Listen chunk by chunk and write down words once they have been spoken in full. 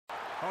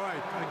All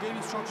right, I gave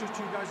instructions to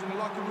you guys in the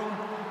locker room.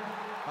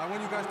 I want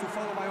you guys to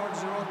follow my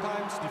orders at all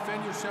times.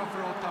 Defend yourself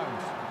at all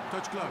times.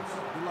 Touch gloves.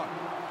 Good luck.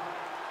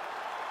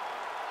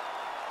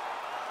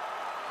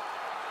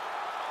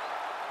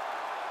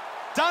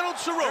 Donald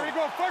Cerrone. Here we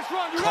go. First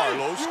round. You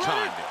Carlos ready?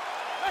 Condit.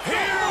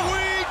 Here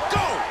we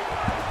go.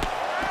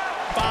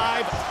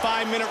 5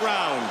 5-minute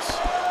rounds.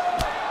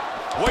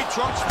 White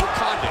trunks for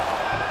Condit.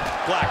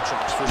 Black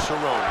trunks for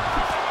Cerrone.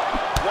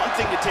 One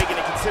thing to take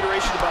into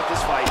consideration about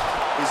this fight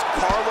is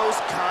Carlos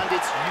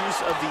Condit's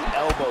use of the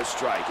elbow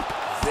strike.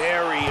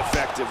 Very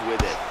effective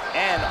with it.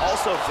 And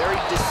also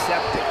very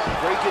deceptive.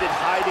 Very good at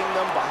hiding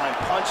them behind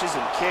punches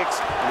and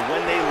kicks. And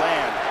when they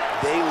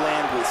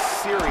land with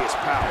serious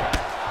power.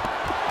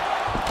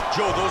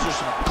 Joe, those are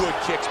some good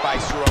kicks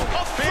by Cerrone.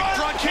 A big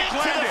front kick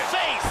landed. To the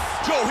face.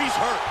 Joe, he's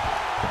hurt.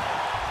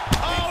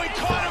 Oh, he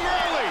caught him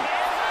early.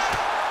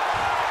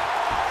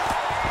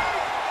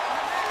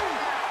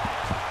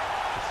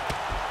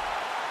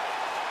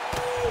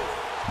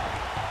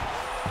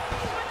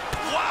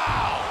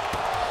 Wow.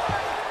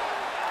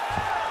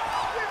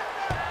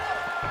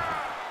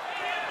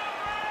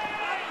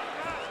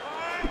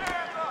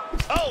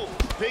 Oh,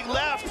 big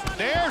left.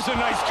 There's a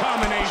nice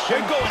combination.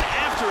 They're going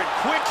after it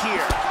quick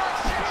here.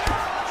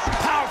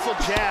 Powerful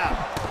jab.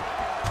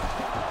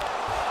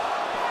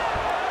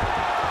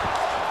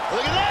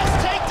 Look at this,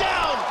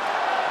 takedown.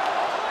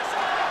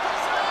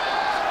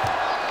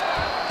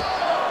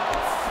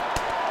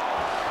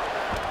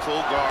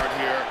 Full guard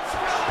here.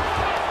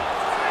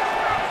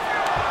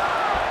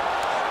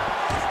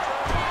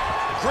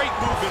 Great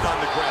movement on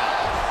the ground.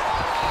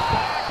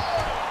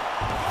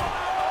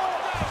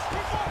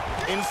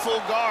 In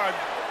full guard.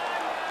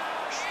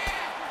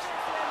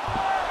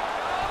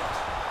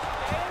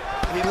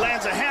 And he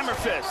lands a hammer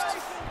fist.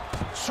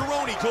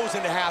 Cerrone goes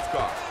into half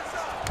guard.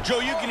 Joe,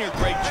 you can hear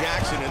Greg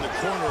Jackson in the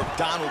corner of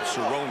Donald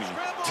Cerrone,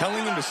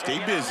 telling him to stay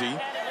busy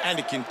and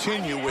to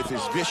continue with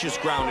his vicious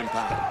ground and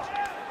pound.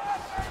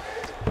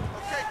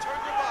 Okay, turn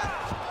your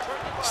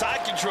body.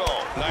 Side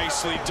control.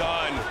 Nicely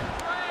done.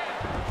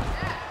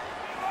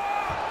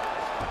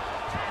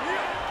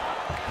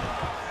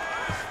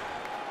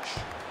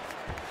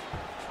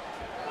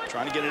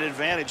 Trying to get an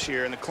advantage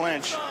here in the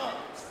clinch.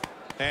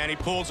 And he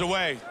pulls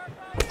away.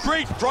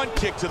 Great front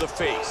kick to the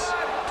face.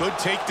 Good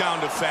takedown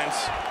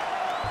defense.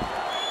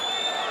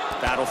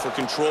 Battle for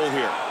control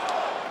here.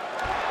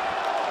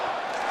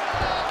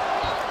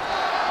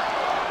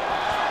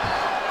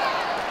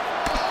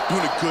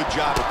 Doing a good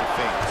job at the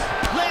feints.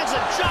 Lands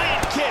a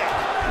giant kick.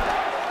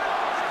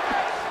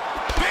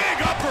 Big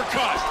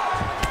uppercut.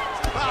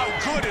 How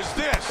good is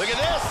this? Look at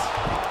this.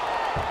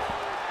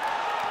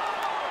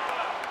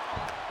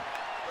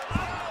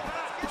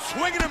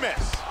 Swing and a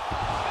miss.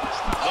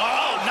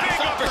 Oh, nice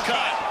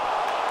uppercut.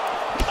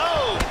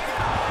 Oh.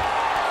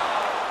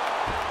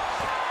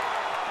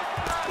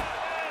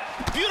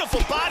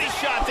 Beautiful body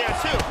shot there,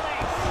 too.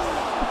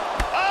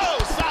 Oh,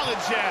 solid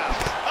jab.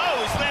 Oh,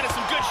 he's landed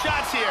some good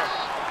shots here.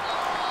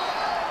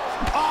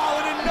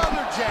 Oh, and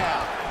another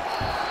jab.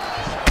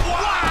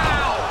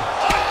 Wow!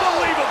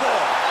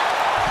 Unbelievable!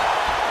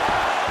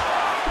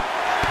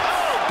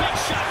 Oh, big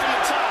shot from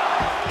the top.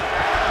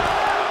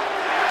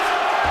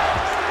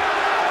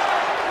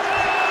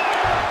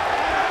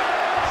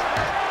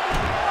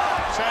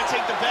 Trying to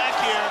take the back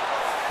here.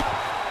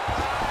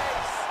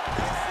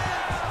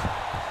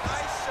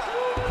 Nice shot.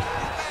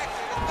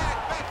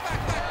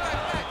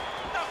 Back.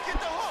 Now get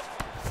the hook.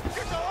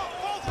 Get the hook.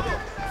 Both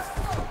hooks.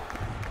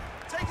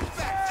 Take it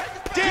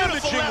back.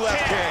 Damaging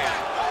left hand.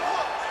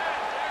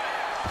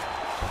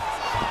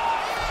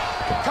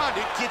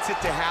 Condit gets it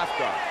to half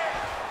guard.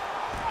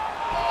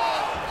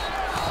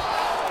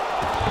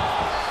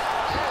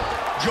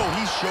 Joe,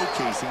 he's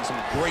showcasing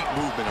some great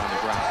movement on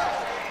the ground.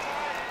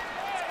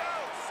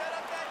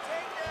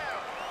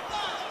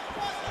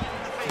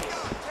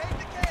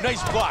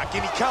 Nice block,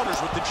 and he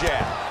counters with the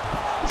jab.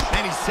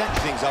 And he's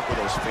setting things up with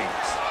those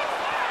feints.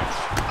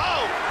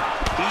 Oh!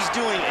 He's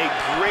doing a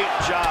great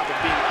job of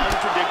being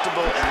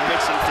unpredictable and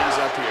mixing things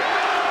up here.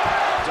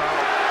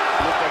 Donald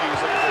looked like he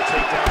was looking for a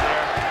takedown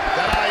there.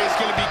 That eye is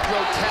going to be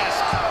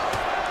grotesque.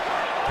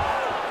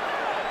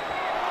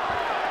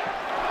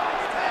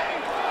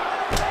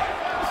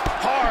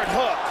 Hard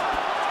hook.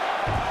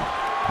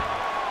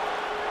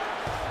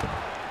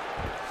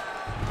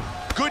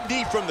 Good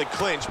knee from the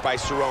clinch by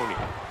Cerrone.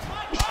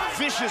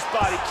 Vicious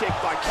body kick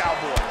by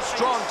Cowboy.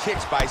 Strong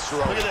kicks by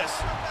Cerrone. Look at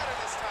this.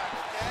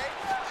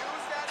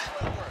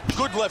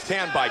 Good left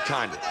hand by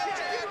Condit.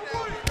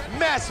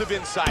 Massive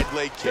inside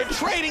leg kick. They're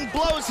trading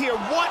blows here.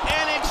 What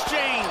an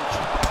exchange.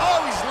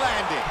 Oh, he's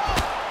landing.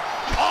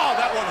 Oh,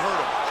 that one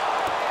hurt him.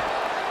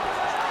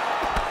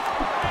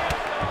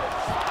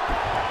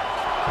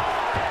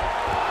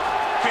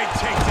 Big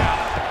takedown.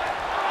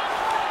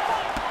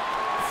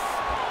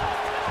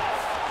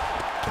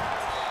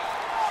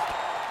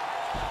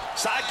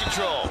 Side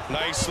control.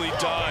 Nicely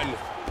done.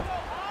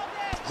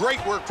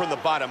 Great work from the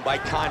bottom by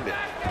Condit.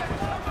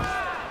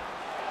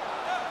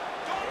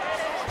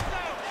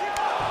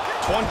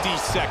 20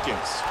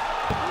 seconds.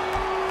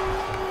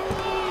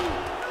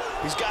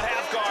 He's got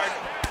half guard.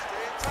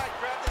 Stay in tight,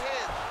 grab the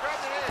head, grab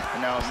the head.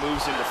 And now it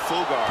moves into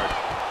full guard.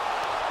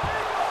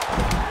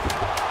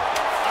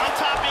 On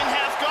top in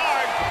half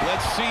guard.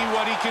 Let's see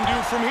what he can do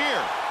from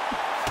here.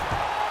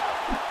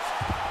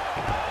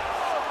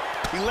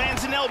 He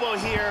lands an elbow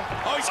here.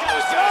 Oh, he's got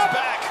his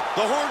back.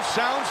 The horn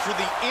sounds for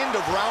the end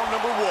of round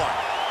number 1.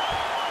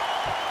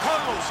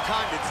 Carlos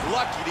Condit's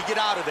lucky to get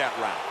out of that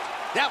round.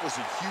 That was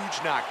a huge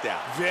knockdown.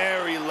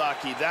 Very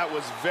lucky. That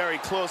was very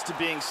close to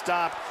being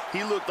stopped.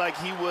 He looked like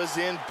he was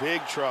in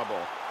big trouble.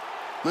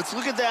 Let's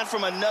look at that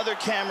from another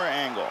camera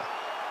angle.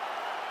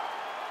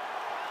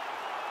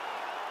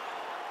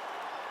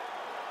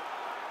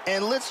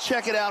 And let's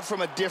check it out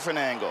from a different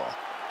angle.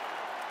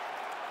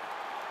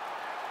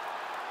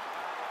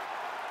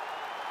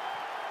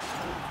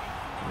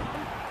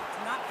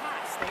 Do not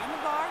pass. Stay in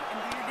the guard and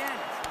do your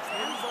damage.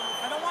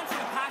 I don't want you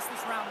to pass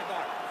this round the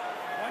guard.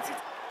 I want you to...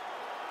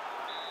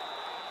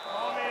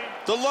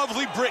 The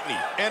lovely Brittany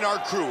and our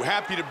crew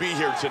happy to be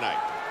here tonight.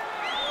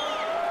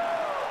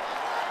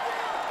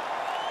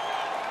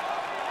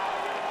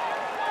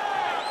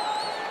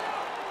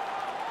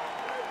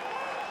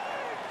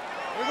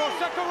 Here we go,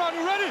 second round.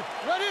 You ready?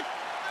 Ready?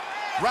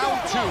 Round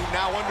 2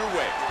 now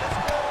underway.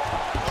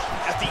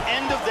 At the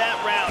end of that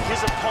round,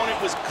 his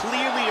opponent was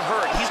clearly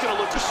hurt. He's going to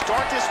look to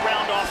start this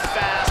round off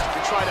fast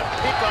and try to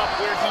pick up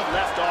where he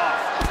left off.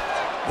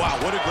 Wow,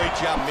 what a great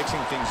job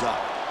mixing things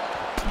up.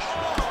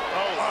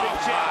 Big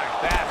jab.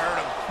 That hurt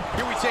him.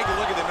 Here we take a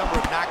look at the number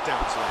of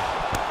knockdowns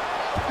landed.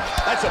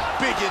 That's a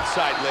big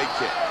inside leg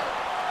kick.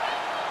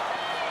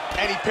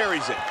 And he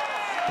parries it.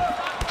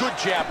 Good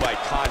jab by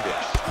Condit.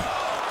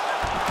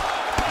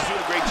 He's doing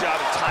a great job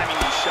of timing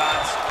these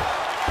shots.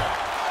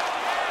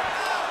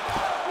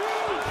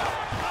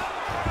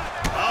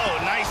 Oh,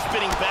 nice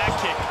spinning back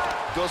kick.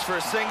 Goes for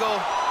a single.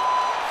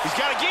 He's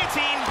got a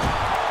guillotine.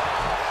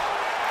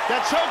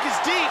 That choke is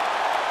deep.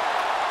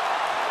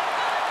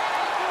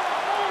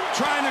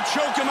 Trying to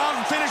choke him out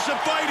and finish the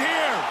fight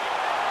here.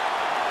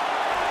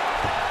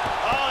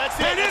 Oh, that's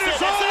it. And it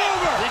is all it.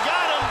 over. He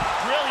got him.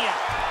 Brilliant.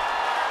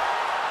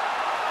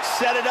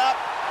 Set it up,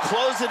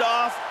 close it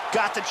off,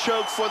 got the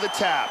choke for the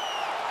tap.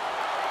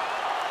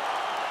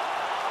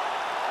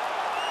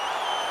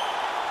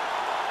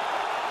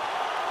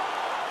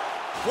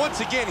 Once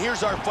again,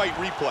 here's our fight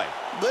replay.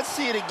 Let's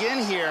see it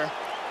again here.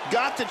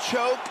 Got the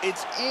choke,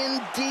 it's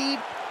in deep,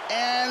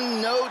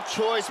 and no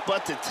choice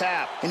but to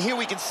tap. And here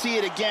we can see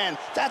it again.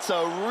 That's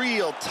a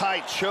real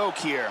tight choke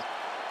here.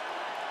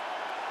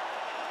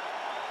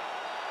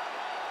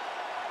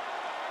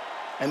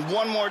 And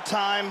one more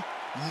time,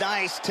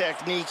 nice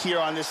technique here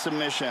on this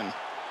submission.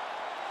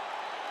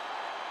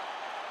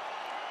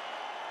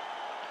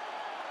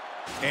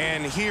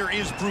 And here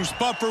is Bruce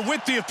Buffer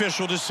with the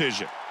official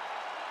decision.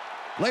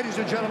 Ladies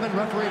and gentlemen,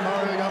 referee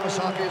Mario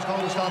Yamasaki has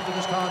called a stop to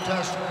this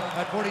contest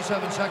at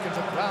 47 seconds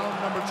of round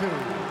number 2.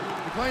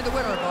 Declaring the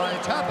winner by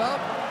tap out,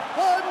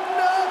 the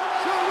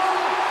natural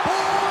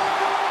born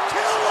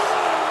killer,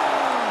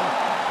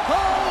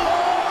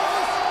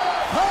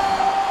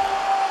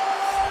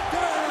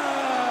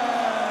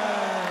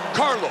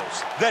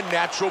 Carlos, the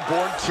natural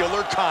born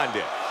killer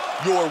Condit,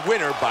 your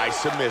winner by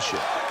submission.